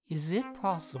Is it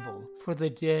possible for the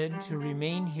dead to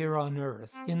remain here on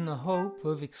earth in the hope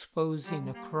of exposing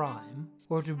a crime,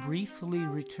 or to briefly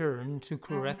return to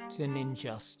correct an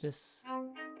injustice?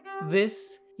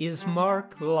 This is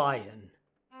Mark Lyon.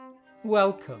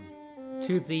 Welcome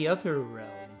to the Other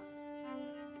Realm.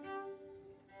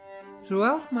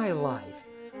 Throughout my life,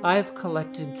 I have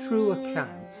collected true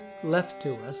accounts left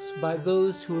to us by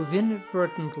those who have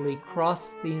inadvertently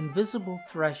crossed the invisible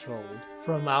threshold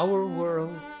from our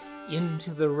world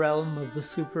into the realm of the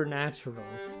supernatural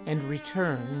and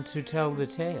returned to tell the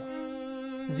tale.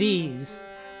 These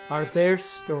are their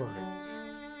stories.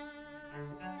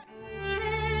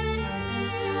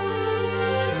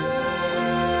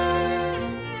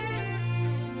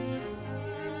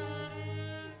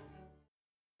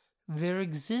 There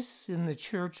exists in the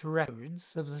church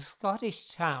records of the Scottish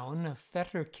town of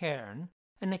Fettercairn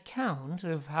an account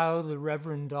of how the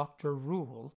Reverend Dr.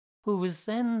 Rule, who was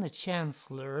then the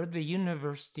Chancellor of the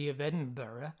University of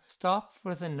Edinburgh, stopped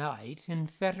for the night in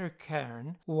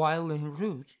Fettercairn while en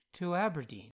route to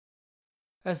Aberdeen.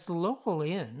 As the local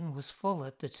inn was full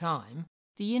at the time,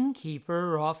 the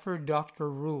innkeeper offered Dr.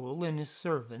 Rule and his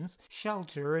servants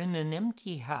shelter in an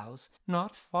empty house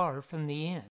not far from the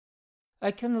inn. "I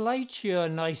can light you a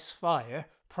nice fire,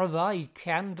 provide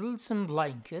candles and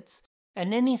blankets,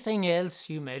 and anything else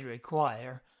you may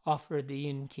require," offered the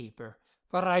innkeeper.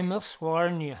 "But I must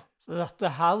warn you that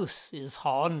the house is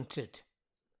haunted."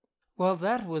 Well,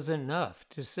 that was enough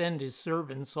to send his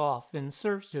servants off in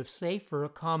search of safer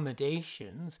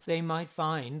accommodations they might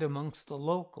find amongst the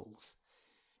locals.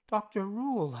 Dr.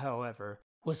 Rule, however,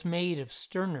 was made of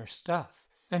sterner stuff,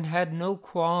 and had no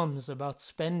qualms about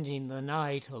spending the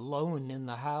night alone in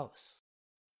the house.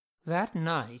 That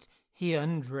night he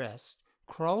undressed,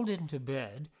 crawled into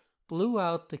bed, blew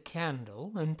out the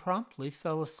candle, and promptly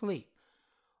fell asleep.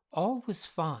 All was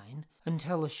fine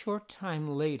until a short time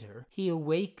later he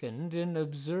awakened and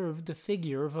observed the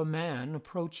figure of a man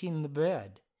approaching the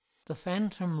bed. The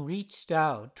phantom reached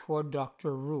out toward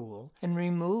Dr. Rule and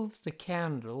removed the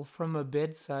candle from a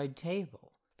bedside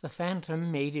table. The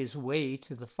phantom made his way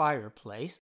to the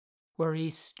fireplace, where he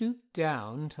stooped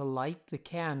down to light the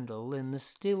candle in the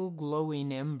still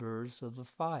glowing embers of the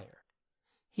fire.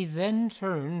 He then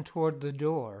turned toward the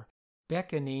door,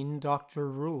 beckoning Dr.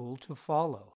 Rule to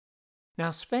follow. Now,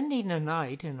 spending a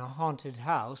night in a haunted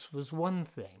house was one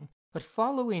thing, but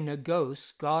following a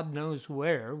ghost God knows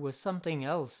where was something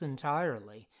else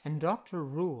entirely, and Dr.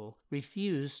 Rule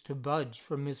refused to budge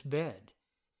from his bed.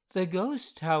 The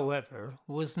ghost, however,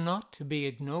 was not to be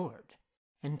ignored,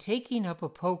 and taking up a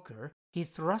poker, he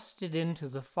thrust it into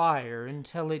the fire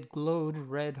until it glowed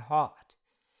red hot.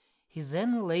 He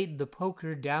then laid the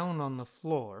poker down on the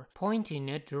floor, pointing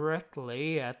it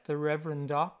directly at the Reverend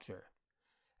Doctor.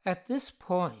 At this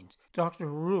point, Dr.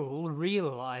 Rule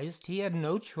realized he had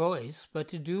no choice but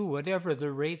to do whatever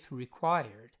the wraith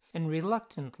required, and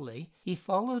reluctantly he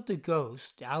followed the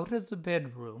ghost out of the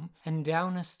bedroom and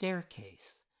down a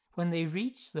staircase. When they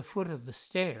reached the foot of the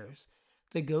stairs,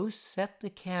 the ghost set the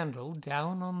candle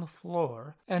down on the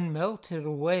floor and melted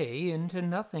away into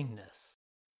nothingness.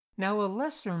 Now, a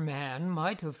lesser man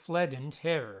might have fled in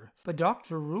terror, but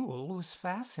Dr. Rule was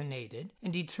fascinated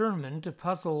and determined to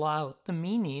puzzle out the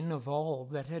meaning of all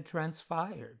that had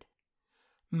transpired.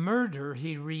 Murder,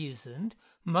 he reasoned,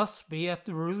 must be at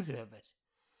the root of it,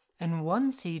 and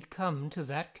once he'd come to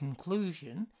that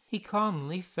conclusion, he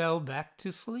calmly fell back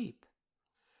to sleep.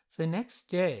 The next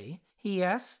day, he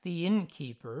asked the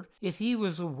innkeeper if he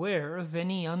was aware of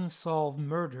any unsolved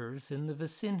murders in the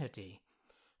vicinity.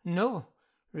 "No,"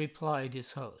 replied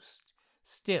his host.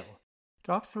 Still,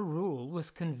 Dr. Rule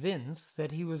was convinced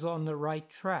that he was on the right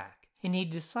track, and he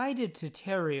decided to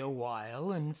tarry a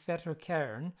while in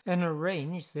Fettercairn and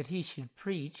arranged that he should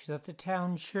preach at the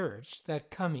town church that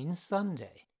coming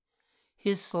Sunday.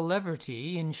 His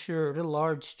celebrity ensured a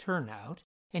large turnout,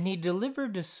 and he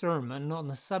delivered a sermon on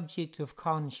the subject of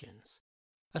conscience,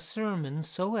 a sermon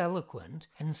so eloquent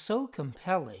and so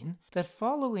compelling that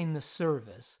following the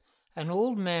service, an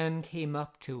old man came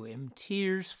up to him,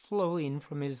 tears flowing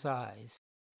from his eyes.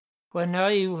 "When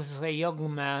I was a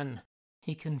young man,"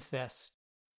 he confessed,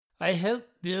 "I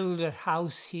helped build a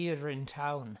house here in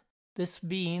town," this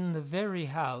being the very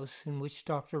house in which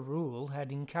Dr. Rule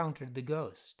had encountered the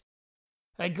ghost.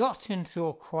 "I got into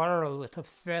a quarrel with a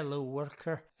fellow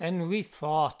worker, and we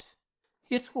fought.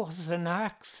 It was an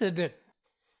accident.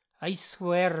 I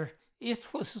swear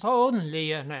it was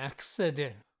only an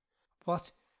accident.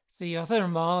 But the other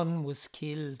man was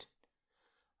killed.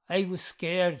 I was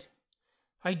scared.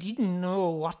 I didn't know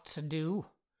what to do.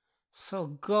 So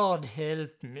God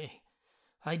help me.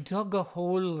 I dug a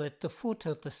hole at the foot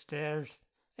of the stairs,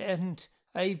 and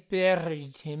I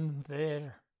buried him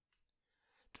there."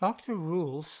 Dr.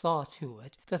 Rule saw to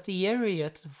it that the area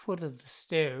at the foot of the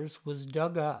stairs was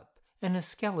dug up, and a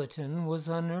skeleton was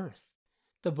unearthed.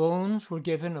 The bones were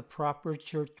given a proper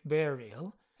church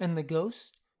burial, and the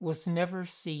ghost was never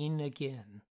seen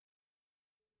again.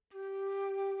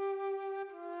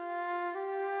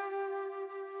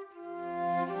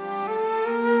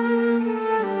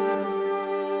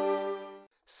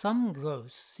 Some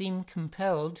ghosts seem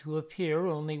compelled to appear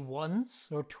only once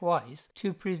or twice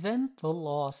to prevent the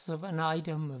loss of an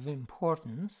item of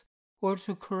importance or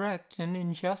to correct an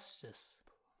injustice.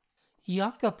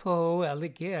 Jacopo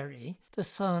Alighieri, the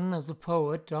son of the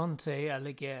poet Dante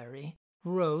Alighieri,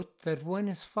 wrote that when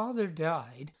his father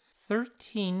died,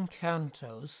 13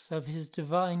 cantos of his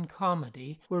Divine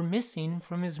Comedy were missing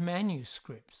from his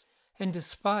manuscripts, and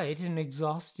despite an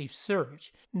exhaustive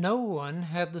search, no one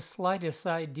had the slightest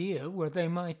idea where they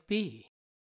might be.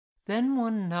 Then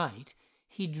one night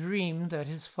he dreamed that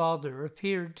his father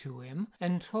appeared to him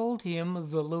and told him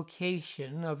of the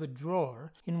location of a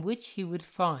drawer in which he would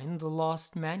find the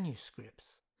lost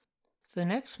manuscripts. The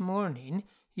next morning,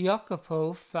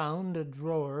 Jacopo found a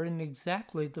drawer in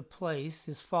exactly the place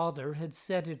his father had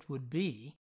said it would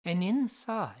be, and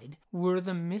inside were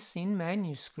the missing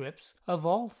manuscripts of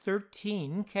all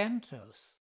 13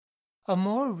 cantos. A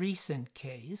more recent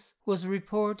case was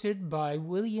reported by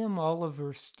William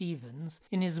Oliver Stevens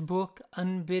in his book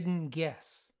Unbidden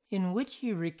Guests, in which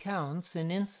he recounts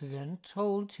an incident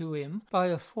told to him by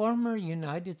a former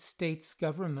United States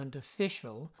government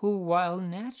official who, while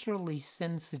naturally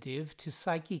sensitive to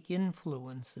psychic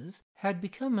influences, had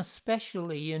become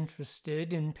especially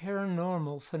interested in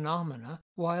paranormal phenomena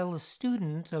while a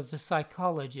student of the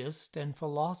psychologist and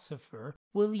philosopher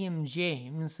William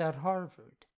James at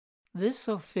Harvard. This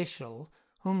official,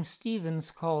 whom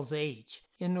Stevens calls H,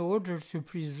 in order to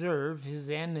preserve his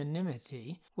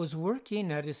anonymity, was working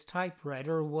at his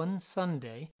typewriter one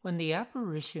Sunday when the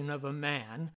apparition of a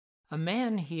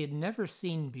man he had never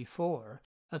seen before,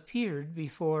 appeared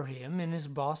before him in his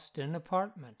Boston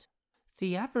apartment.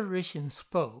 The apparition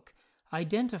spoke,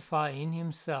 identifying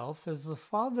himself as the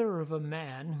father of a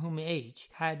man whom H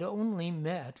had only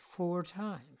met 4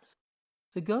 times.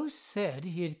 The ghost said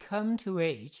he had come to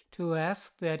H to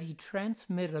ask that he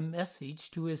transmit a message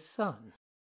to his son,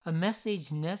 a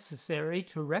message necessary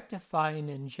to rectify an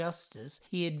injustice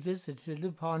he had visited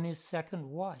upon his second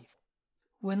wife.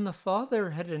 When the father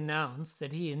had announced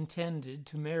that he intended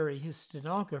to marry his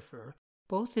stenographer,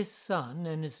 both his son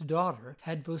and his daughter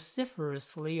had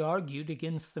vociferously argued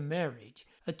against the marriage,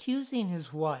 accusing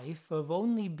his wife of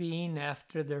only being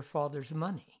after their father's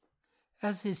money.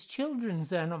 As his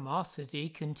children's animosity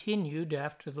continued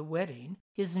after the wedding,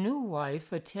 his new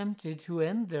wife attempted to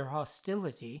end their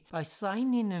hostility by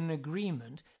signing an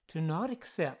agreement to not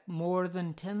accept more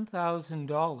than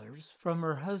 $10,000 from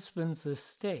her husband's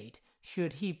estate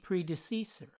should he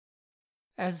predecease her.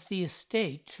 As the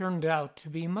estate turned out to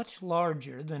be much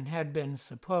larger than had been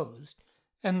supposed,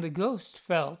 and the ghost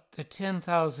felt that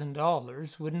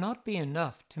 $10,000 would not be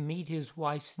enough to meet his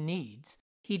wife's needs,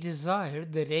 he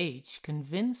desired that H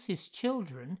convince his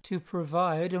children to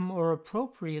provide a more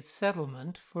appropriate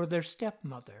settlement for their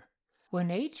stepmother.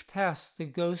 When H passed the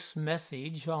ghost's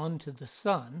message on to the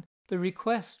son, the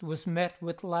request was met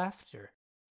with laughter.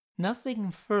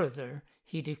 Nothing further,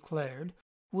 he declared,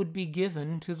 would be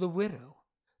given to the widow.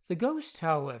 The ghost,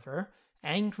 however,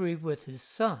 angry with his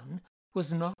son,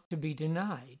 was not to be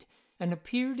denied, and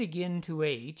appeared again to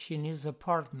H in his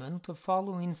apartment the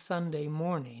following Sunday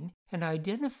morning and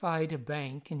identified a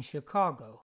bank in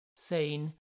Chicago,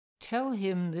 saying, "Tell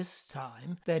him this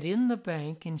time that in the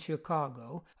bank in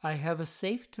Chicago I have a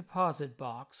safe deposit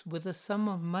box with a sum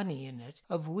of money in it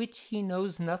of which he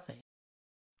knows nothing.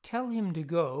 Tell him to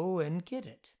go and get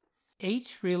it."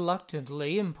 H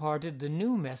reluctantly imparted the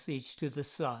new message to the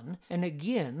son, and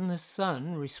again the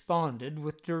son responded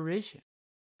with derision.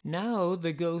 Now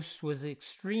the ghost was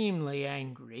extremely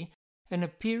angry and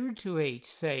appeared to H,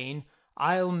 saying,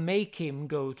 "I'll make him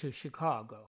go to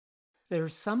Chicago.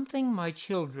 There's something my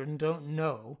children don't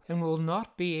know and will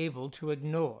not be able to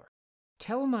ignore.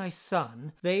 Tell my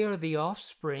son they are the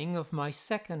offspring of my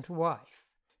second wife.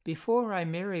 Before I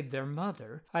married their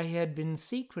mother, I had been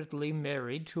secretly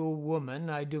married to a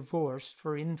woman I divorced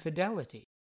for infidelity.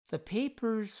 The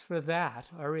papers for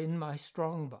that are in my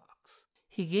strongbox."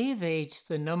 He gave H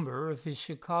the number of his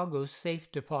Chicago safe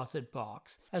deposit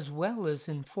box, as well as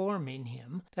informing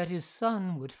him that his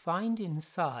son would find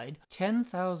inside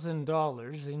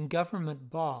 $10,000 in government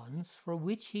bonds for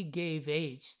which he gave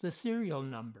H the serial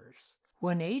numbers.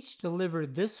 When H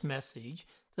delivered this message,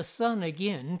 the son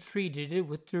again treated it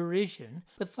with derision,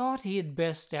 but thought he had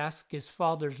best ask his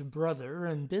father's brother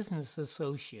and business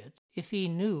associate if he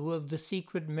knew of the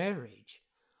secret marriage.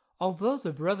 Although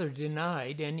the brother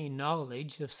denied any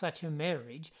knowledge of such a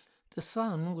marriage, the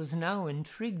son was now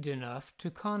intrigued enough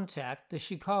to contact the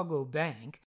Chicago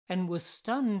bank and was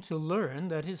stunned to learn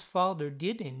that his father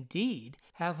did indeed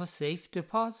have a safe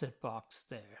deposit box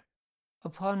there.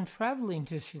 Upon traveling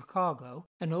to Chicago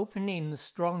and opening the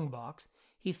strongbox,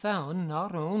 he found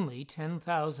not only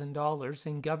 $10,000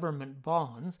 in government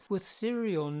bonds, with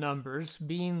serial numbers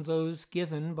being those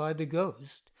given by the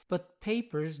ghost, but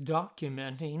papers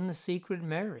documenting the secret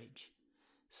marriage.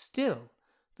 Still,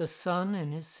 the son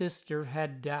and his sister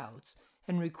had doubts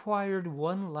and required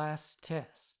one last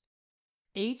test.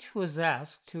 H was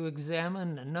asked to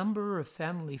examine a number of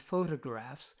family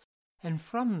photographs and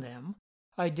from them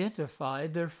identify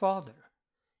their father.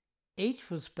 H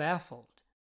was baffled.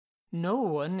 No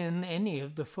one in any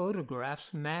of the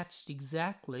photographs matched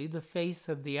exactly the face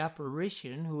of the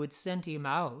apparition who had sent him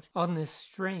out on this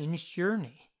strange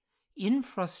journey. In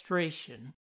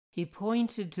frustration, he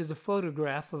pointed to the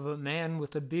photograph of a man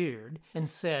with a beard and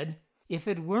said, "If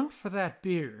it weren't for that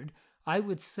beard, I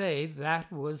would say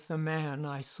that was the man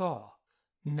I saw."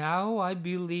 "Now I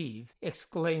believe,"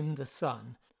 exclaimed the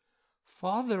son.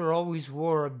 "Father always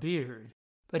wore a beard,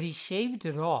 but he shaved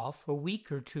it off a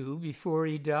week or two before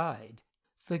he died."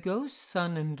 The ghost's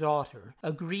son and daughter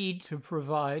agreed to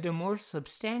provide a more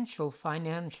substantial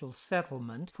financial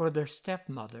settlement for their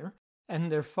stepmother,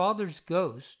 and their father's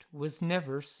ghost was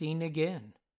never seen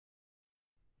again.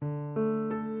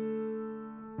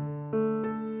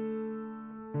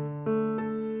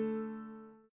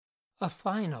 A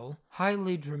final,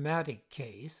 highly dramatic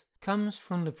case comes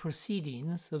from the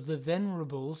proceedings of the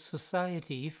Venerable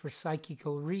Society for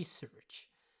Psychical Research,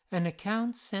 an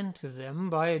account sent to them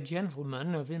by a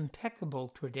gentleman of impeccable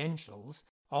credentials,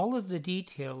 all of the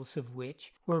details of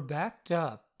which were backed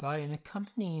up by an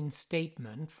accompanying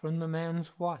statement from the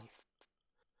man's wife.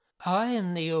 "I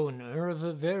am the owner of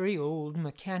a very old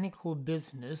mechanical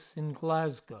business in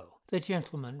Glasgow," the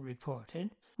gentleman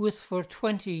reported, "with for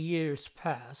 20 years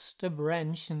past a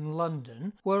branch in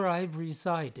London where I've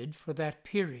resided for that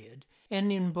period,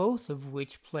 and in both of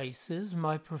which places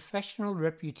my professional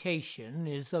reputation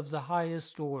is of the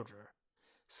highest order.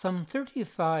 Some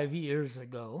 35 years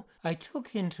ago I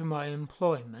took into my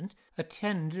employment a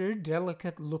tender,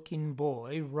 delicate-looking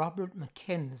boy, Robert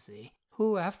Mackenzie,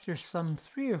 who after some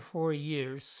 3 or 4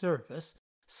 years' service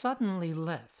suddenly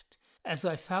left, as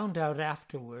I found out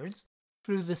afterwards,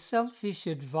 through the selfish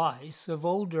advice of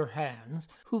older hands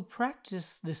who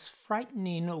practiced this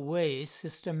frightening way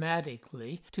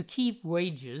systematically to keep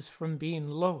wages from being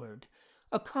lowered,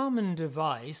 a common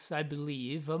device, I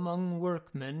believe, among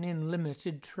workmen in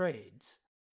limited trades.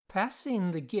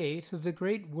 Passing the gate of the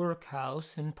great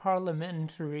workhouse in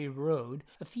Parliamentary Road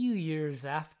a few years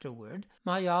afterward,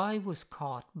 my eye was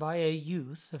caught by a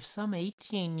youth of some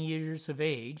 18 years of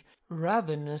age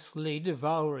ravenously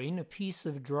devouring a piece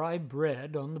of dry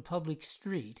bread on the public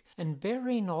street and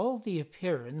bearing all the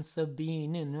appearance of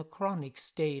being in a chronic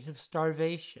state of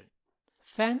starvation.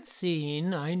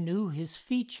 Fancying I knew his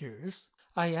features,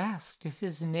 I asked if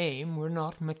his name were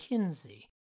not Mackenzie.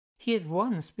 He at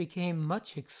once became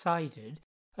much excited,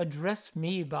 addressed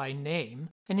me by name,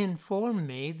 and informed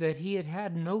me that he had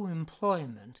had no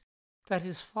employment, that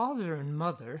his father and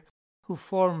mother, who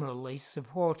formerly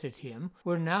supported him,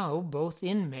 were now both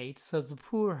inmates of the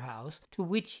poorhouse to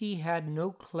which he had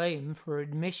no claim for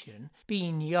admission,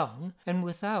 being young and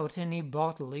without any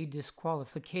bodily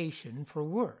disqualification for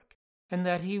work, and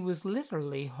that he was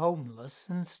literally homeless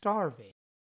and starving.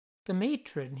 The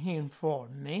matron, he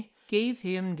informed me, gave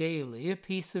him daily a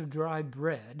piece of dry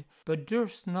bread, but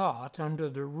durst not, under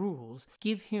the rules,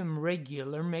 give him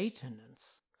regular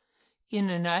maintenance. In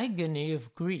an agony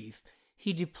of grief,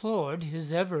 he deplored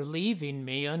his ever leaving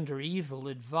me under evil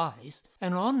advice,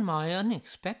 and on my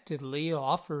unexpectedly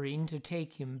offering to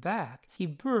take him back, he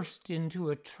burst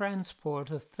into a transport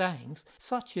of thanks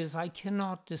such as I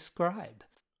cannot describe.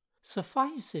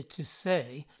 Suffice it to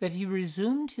say that he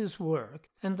resumed his work,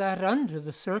 and that under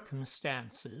the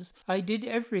circumstances I did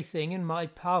everything in my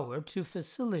power to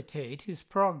facilitate his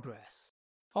progress.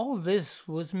 All this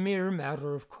was mere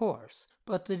matter of course,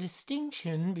 but the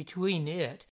distinction between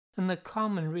it and the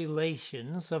common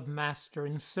relations of master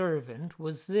and servant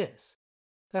was this,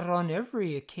 that on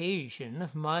every occasion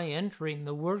of my entering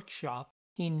the workshop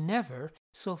he never,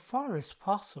 so far as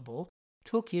possible,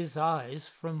 took his eyes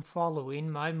from following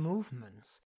my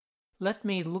movements. Let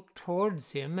me look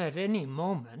towards him at any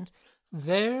moment,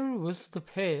 There was the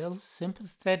pale,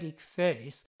 sympathetic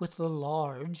face with the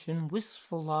large and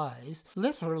wistful eyes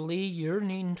literally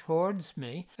yearning towards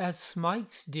me as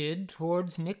Smike's did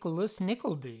towards Nicholas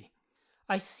Nickleby.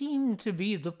 I seemed to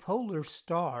be the polar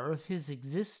star of his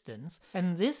existence,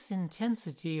 and this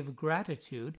intensity of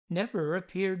gratitude never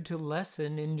appeared to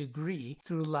lessen in degree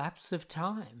through lapse of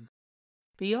time.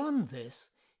 Beyond this,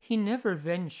 he never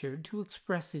ventured to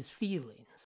express his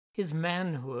feelings. His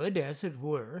manhood, as it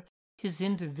were, his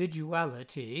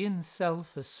individuality and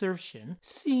self-assertion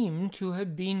seemed to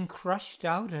have been crushed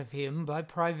out of him by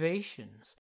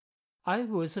privations. I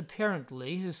was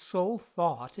apparently his sole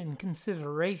thought and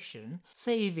consideration,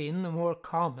 saving the more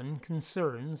common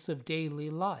concerns of daily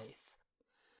life.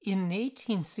 In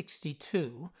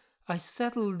 1862, I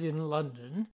settled in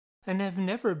London and have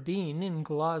never been in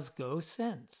Glasgow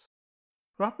since.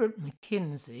 Robert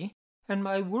Mackenzie and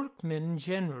my workmen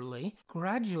generally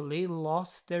gradually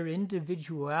lost their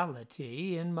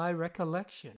individuality in my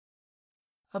recollection.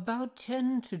 About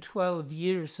 10 to 12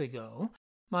 years ago,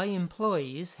 my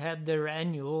employees had their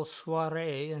annual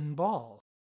soirée and ball.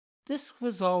 This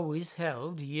was always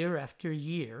held year after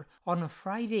year on a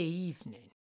Friday evening.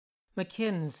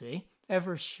 Mackenzie,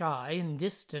 ever shy and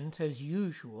distant as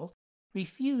usual,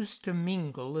 refused to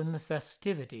mingle in the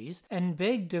festivities and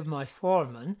begged of my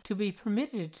foreman to be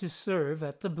permitted to serve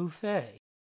at the buffet.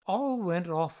 All went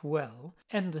off well,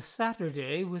 and the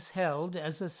Saturday was held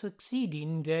as a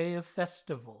succeeding day of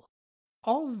festival.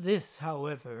 All this,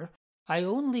 however, I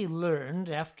only learned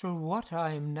after what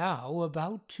I am now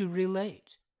about to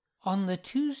relate. On the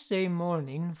Tuesday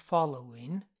morning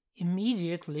following,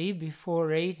 immediately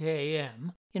before 8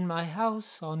 a.m., in my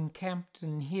house on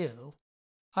Campden Hill,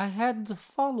 I had the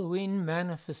following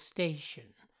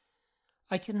manifestation.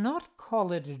 I cannot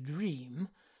call it a dream,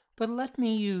 but let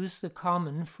me use the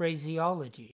common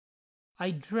phraseology.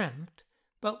 I dreamt,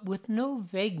 but with no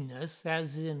vagueness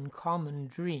as in common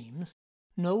dreams,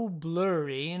 no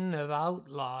blurring of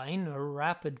outline or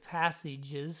rapid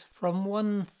passages from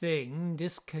one thing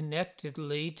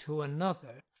disconnectedly to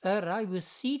another, that I was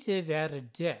seated at a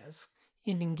desk,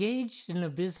 engaged in a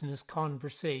business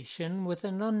conversation with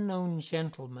an unknown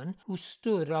gentleman who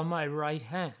stood on my right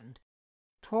hand.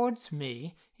 Towards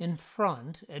me, in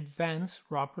front, advanced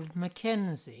Robert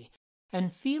Mackenzie,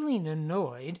 and feeling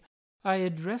annoyed, I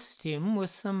addressed him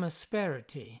with some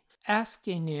asperity,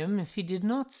 asking him if he did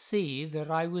not see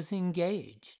that I was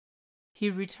engaged.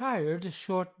 He retired a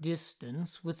short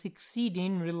distance with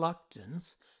exceeding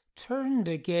reluctance, turned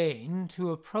again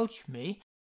to approach me,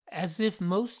 as if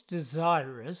most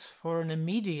desirous for an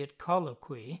immediate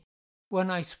colloquy, when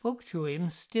I spoke to him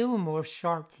still more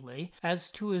sharply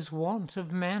as to his want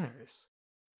of manners.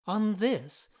 On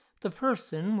this, the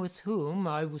person with whom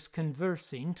I was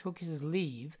conversing took his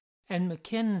leave, and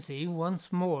Mackenzie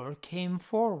once more came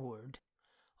forward.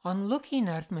 On looking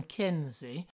at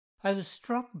Mackenzie, I was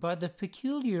struck by the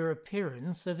peculiar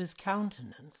appearance of his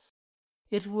countenance.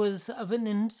 It was of an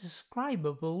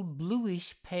indescribable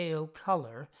bluish-pale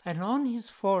color, and on his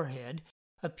forehead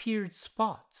appeared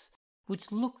spots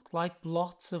which looked like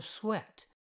blots of sweat.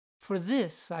 For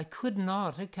this I could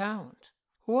not account.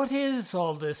 "What is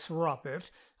all this,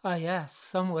 Robert?" I asked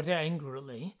somewhat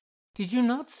angrily. "Did you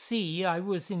not see I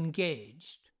was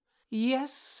engaged?"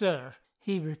 "Yes, sir,"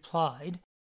 he replied,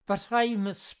 "but I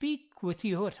must speak with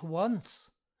you at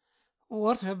once."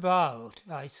 "What about?"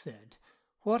 I said.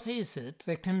 "What is it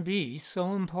that can be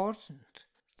so important?"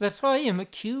 "That I am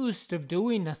accused of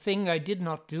doing a thing I did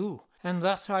not do, and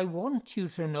that I want you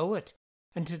to know it,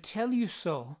 and to tell you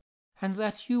so, and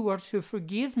that you are to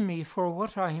forgive me for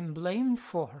what I am blamed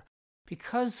for,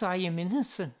 because I am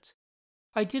innocent.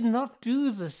 I did not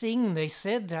do the thing they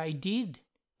said I did."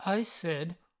 I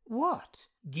said, "What?"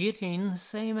 getting the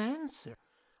same answer.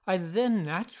 I then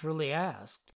naturally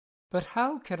asked, "But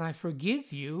how can I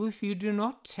forgive you if you do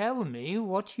not tell me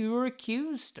what you are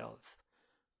accused of?"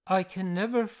 I can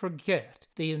never forget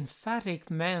the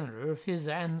emphatic manner of his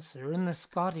answer in the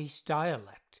Scottish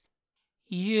dialect.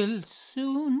 "You'll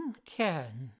soon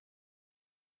can."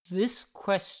 This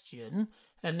question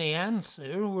and the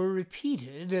answer were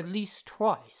repeated at least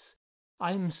twice.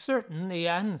 I am certain the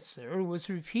answer was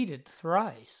repeated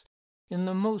thrice, in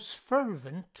the most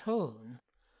fervent tone.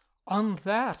 On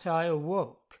that I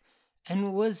awoke,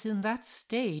 and was in that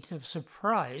state of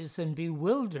surprise and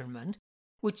bewilderment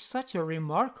which such a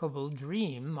remarkable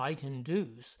dream might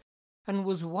induce, and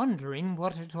was wondering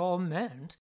what it all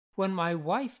meant, when my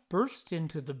wife burst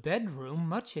into the bedroom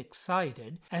much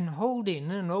excited, and holding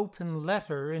an open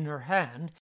letter in her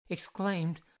hand,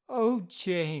 exclaimed, "Oh,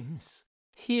 James,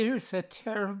 here's a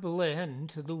terrible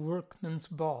end to the workman's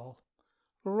ball."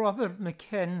 Robert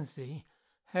Mackenzie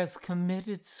has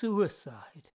committed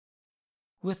suicide.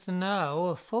 With now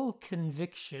a full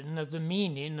conviction of the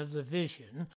meaning of the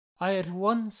vision, I at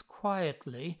once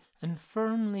quietly and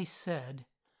firmly said,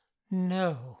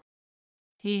 "No,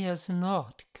 he has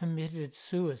not committed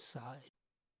suicide."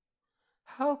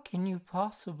 "How can you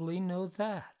possibly know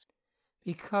that?"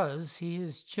 "Because he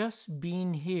has just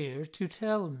been here to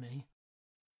tell me."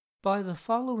 By the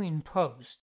following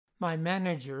post, my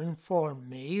manager informed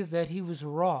me that he was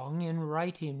wrong in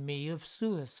writing me of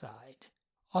suicide.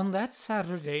 On that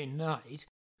Saturday night,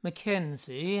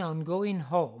 Mackenzie, on going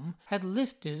home, had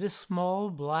lifted a small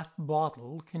black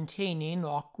bottle containing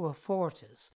aqua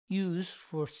fortis, used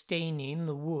for staining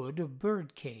the wood of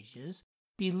bird cages,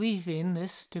 believing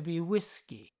this to be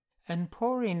whiskey, and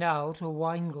pouring out a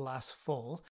wineglass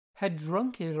full, had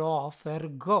drunk it off at a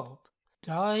gulp,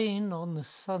 dying on the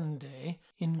Sunday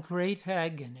in great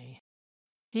agony.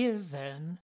 Here,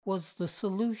 then, was the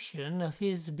solution of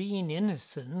his being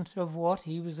innocent of what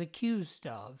he was accused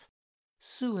of: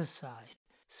 suicide,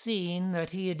 seeing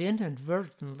that he had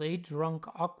inadvertently drunk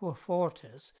aqua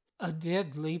fortis, a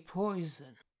deadly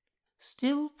poison.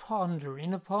 Still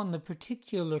pondering upon the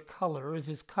particular colour of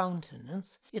his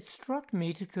countenance, it struck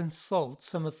me to consult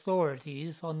some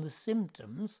authorities on the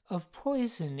symptoms of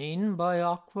poisoning by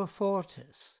aqua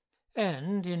fortis,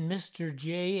 and in Mr.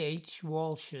 J. H.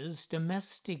 Walsh's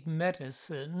Domestic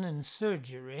Medicine and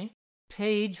Surgery,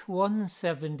 page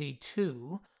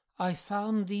 172, I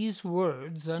found these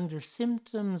words under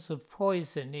symptoms of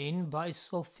poisoning by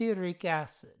sulphuric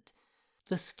acid: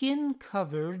 the skin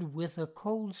covered with a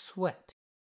cold sweat,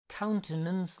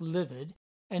 countenance livid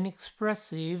and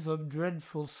expressive of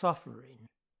dreadful suffering.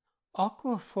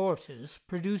 Aqua fortis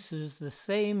produces the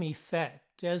same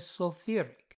effect as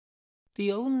sulphuric,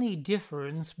 the only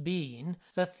difference being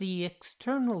that the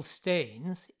external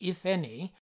stains, if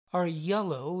any, are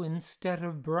yellow instead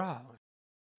of brown.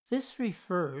 This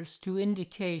refers to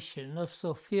indication of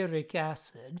sulphuric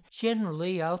acid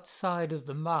generally outside of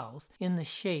the mouth in the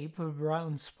shape of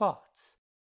brown spots.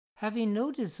 Having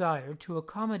no desire to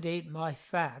accommodate my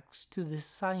facts to this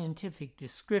scientific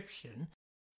description,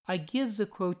 I give the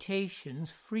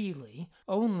quotations freely,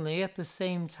 only at the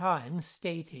same time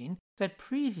stating that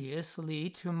previously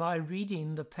to my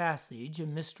reading the passage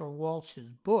in Mr.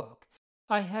 Walsh's book,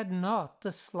 I had not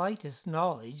the slightest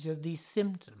knowledge of these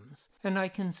symptoms, and I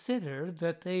consider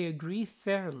that they agree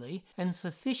fairly and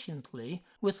sufficiently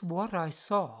with what I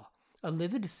saw: a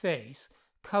livid face,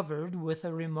 covered with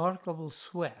a remarkable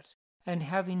sweat, and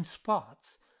having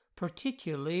spots,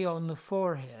 particularly on the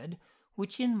forehead,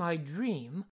 which in my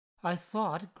dream I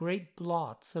thought great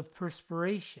blots of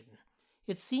perspiration.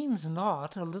 It seems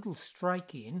not a little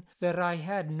striking that I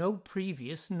had no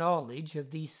previous knowledge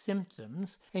of these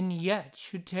symptoms, and yet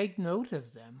should take note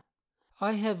of them.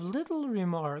 I have little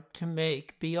remark to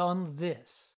make beyond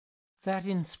this, that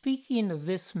in speaking of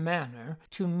this manner,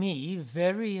 to me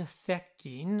very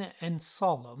affecting and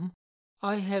solemn,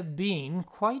 I have been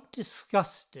quite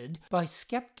disgusted by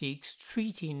skeptics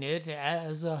treating it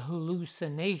as a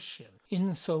hallucination,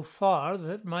 in so far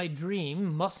that my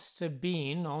dream must have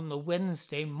been on the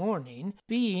Wednesday morning,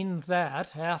 being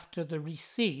that after the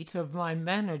receipt of my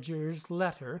manager's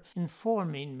letter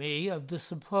informing me of the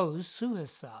supposed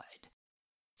suicide.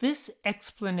 This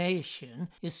explanation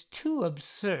is too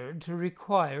absurd to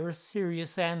require a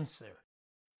serious answer.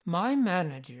 My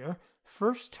manager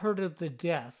first heard of the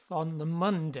death on the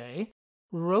Monday,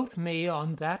 wrote me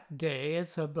on that day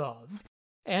as above,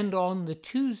 and on the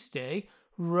Tuesday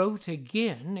wrote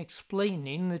again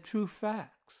explaining the true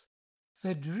facts.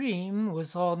 The dream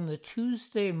was on the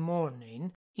Tuesday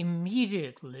morning,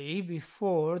 immediately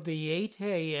before the 8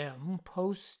 a.m.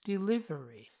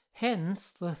 post-delivery,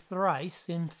 hence the thrice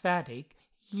emphatic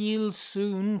 "Ye'll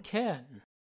soon ken."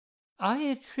 I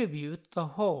attribute the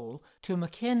whole to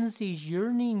Mackenzie's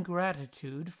yearning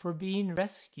gratitude for being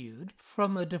rescued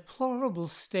from a deplorable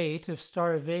state of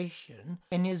starvation,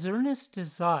 and his earnest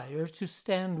desire to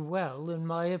stand well in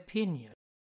my opinion.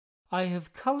 I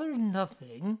have colored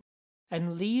nothing,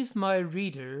 and leave my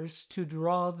readers to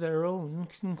draw their own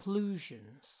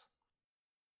conclusions.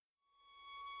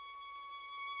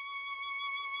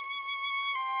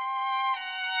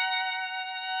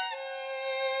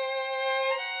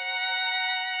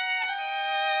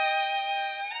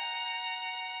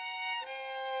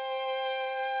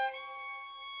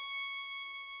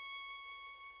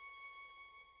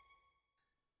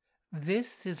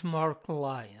 This is Mark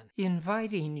Lyon,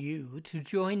 inviting you to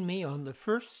join me on the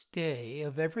first day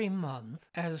of every month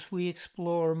as we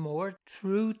explore more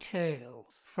true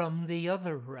tales from the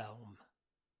other realm.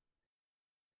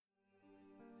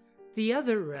 The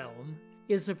Other Realm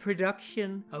is a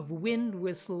production of Wind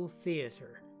Whistle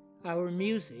Theatre. Our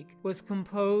music was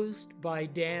composed by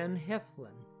Dan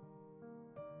Heflin.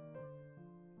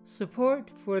 Support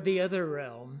for The Other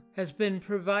Realm has been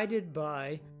provided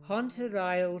by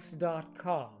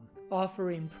HauntedIsles.com,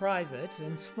 offering private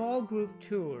and small group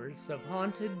tours of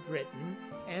haunted Britain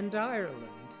and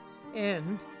Ireland,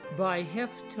 and by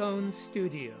Heftone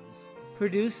Studios,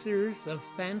 producers of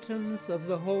Phantoms of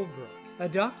the Holbrook, a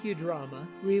docudrama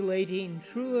relating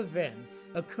true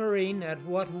events occurring at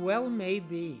what well may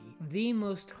be the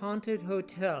most haunted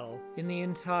hotel in the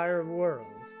entire world,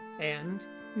 and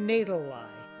Nadelei,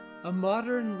 a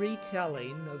modern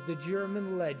retelling of the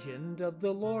German legend of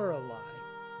the Lorelei,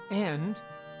 and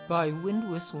by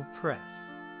Windwhistle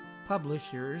Press,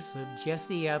 publishers of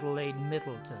Jessie Adelaide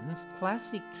Middleton's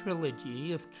classic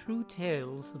trilogy of true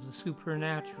tales of the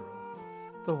supernatural,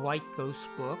 The White Ghost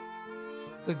Book,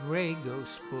 The Grey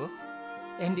Ghost Book,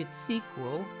 and its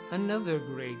sequel, Another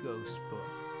Grey Ghost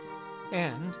Book,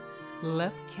 and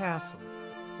Leap Castle,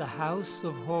 The House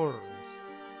of Horrors,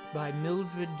 by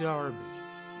Mildred Darby,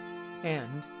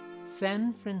 and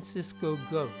San Francisco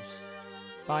Ghosts,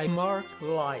 by Mark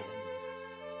Lyon.